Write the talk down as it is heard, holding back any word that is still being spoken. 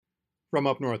From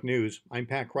Up North News, I'm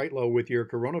Pat Kreitlow with your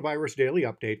coronavirus daily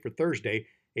update for Thursday,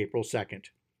 April 2nd.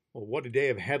 Well, what a day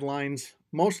of headlines,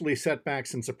 mostly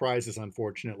setbacks and surprises,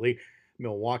 unfortunately.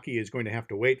 Milwaukee is going to have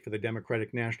to wait for the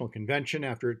Democratic National Convention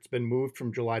after it's been moved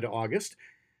from July to August.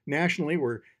 Nationally,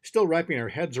 we're still wrapping our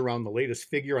heads around the latest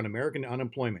figure on American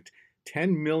unemployment,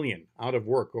 10 million out of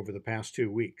work over the past 2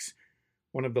 weeks.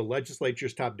 One of the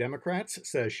legislature's top Democrats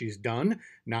says she's done,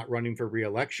 not running for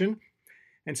re-election.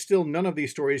 And still, none of these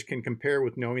stories can compare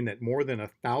with knowing that more than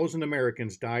 1,000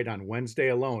 Americans died on Wednesday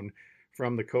alone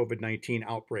from the COVID-19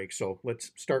 outbreak. So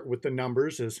let's start with the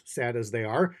numbers, as sad as they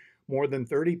are. More than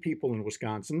 30 people in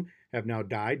Wisconsin have now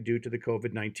died due to the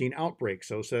COVID-19 outbreak,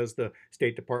 so says the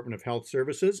State Department of Health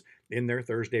Services in their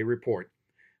Thursday report.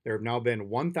 There have now been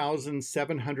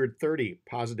 1,730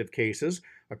 positive cases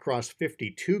across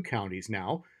 52 counties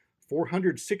now.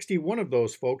 461 of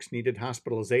those folks needed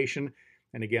hospitalization.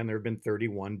 And again, there have been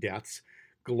 31 deaths.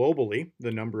 Globally,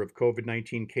 the number of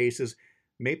COVID-19 cases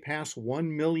may pass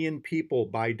 1 million people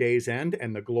by day's end,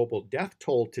 and the global death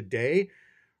toll today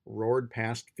roared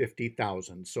past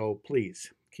 50,000. So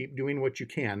please, keep doing what you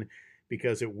can,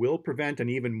 because it will prevent an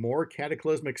even more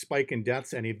cataclysmic spike in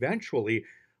deaths and eventually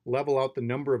level out the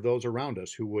number of those around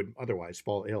us who would otherwise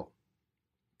fall ill.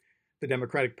 The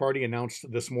Democratic Party announced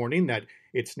this morning that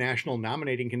its national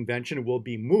nominating convention will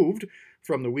be moved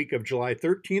from the week of July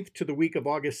 13th to the week of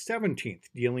August 17th,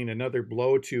 dealing another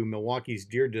blow to Milwaukee's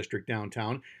Deer District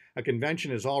downtown. A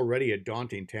convention is already a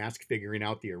daunting task, figuring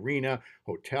out the arena,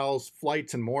 hotels,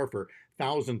 flights, and more for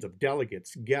thousands of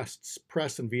delegates, guests,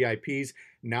 press, and VIPs.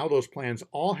 Now those plans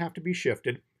all have to be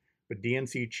shifted. But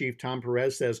DNC Chief Tom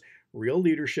Perez says real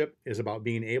leadership is about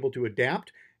being able to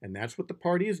adapt, and that's what the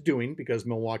party is doing because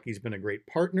Milwaukee's been a great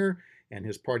partner, and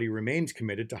his party remains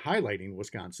committed to highlighting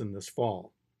Wisconsin this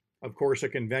fall. Of course, a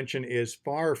convention is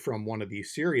far from one of the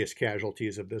serious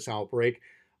casualties of this outbreak.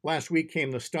 Last week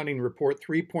came the stunning report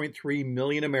 3.3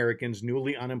 million Americans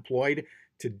newly unemployed.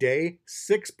 Today,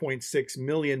 6.6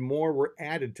 million more were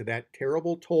added to that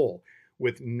terrible toll.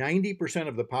 With 90%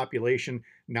 of the population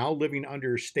now living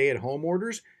under stay-at-home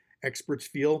orders, experts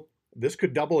feel this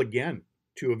could double again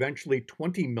to eventually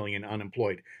 20 million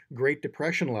unemployed, Great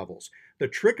Depression levels. The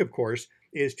trick, of course,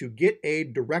 is to get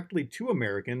aid directly to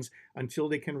Americans until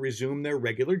they can resume their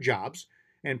regular jobs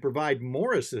and provide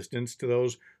more assistance to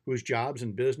those whose jobs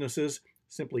and businesses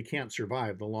simply can't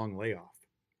survive the long layoff.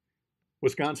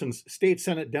 Wisconsin's State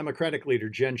Senate Democratic leader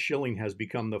Jen Schilling has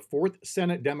become the 4th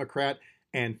Senate Democrat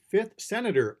and 5th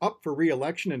senator up for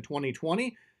re-election in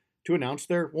 2020 to announce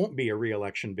there won't be a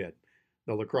re-election bid.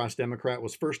 The La Crosse Democrat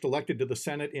was first elected to the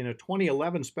Senate in a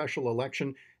 2011 special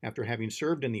election after having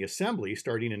served in the Assembly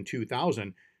starting in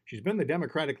 2000. She's been the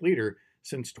Democratic leader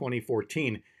since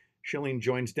 2014. Schilling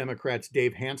joins Democrats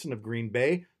Dave Hansen of Green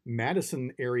Bay,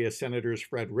 Madison area Senators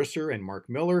Fred Risser and Mark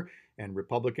Miller, and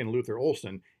Republican Luther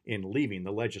Olson in leaving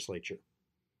the legislature.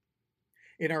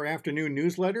 In our afternoon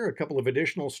newsletter, a couple of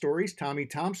additional stories. Tommy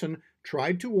Thompson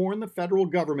tried to warn the federal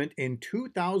government in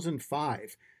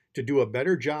 2005 to do a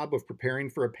better job of preparing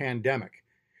for a pandemic.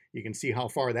 You can see how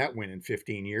far that went in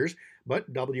 15 years,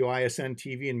 but WISN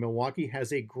TV in Milwaukee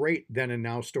has a great then and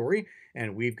now story,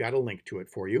 and we've got a link to it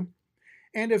for you.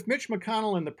 And if Mitch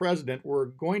McConnell and the president were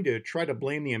going to try to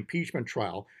blame the impeachment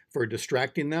trial for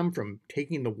distracting them from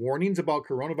taking the warnings about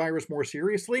coronavirus more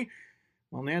seriously,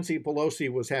 well, Nancy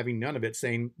Pelosi was having none of it,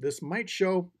 saying this might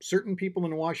show certain people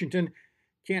in Washington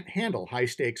can't handle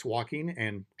high-stakes walking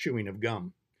and chewing of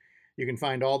gum. You can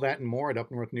find all that and more at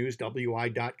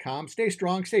upnorthnewswi.com. Stay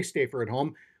strong, stay safer at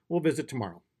home. We'll visit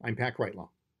tomorrow. I'm Pat Kreitlow.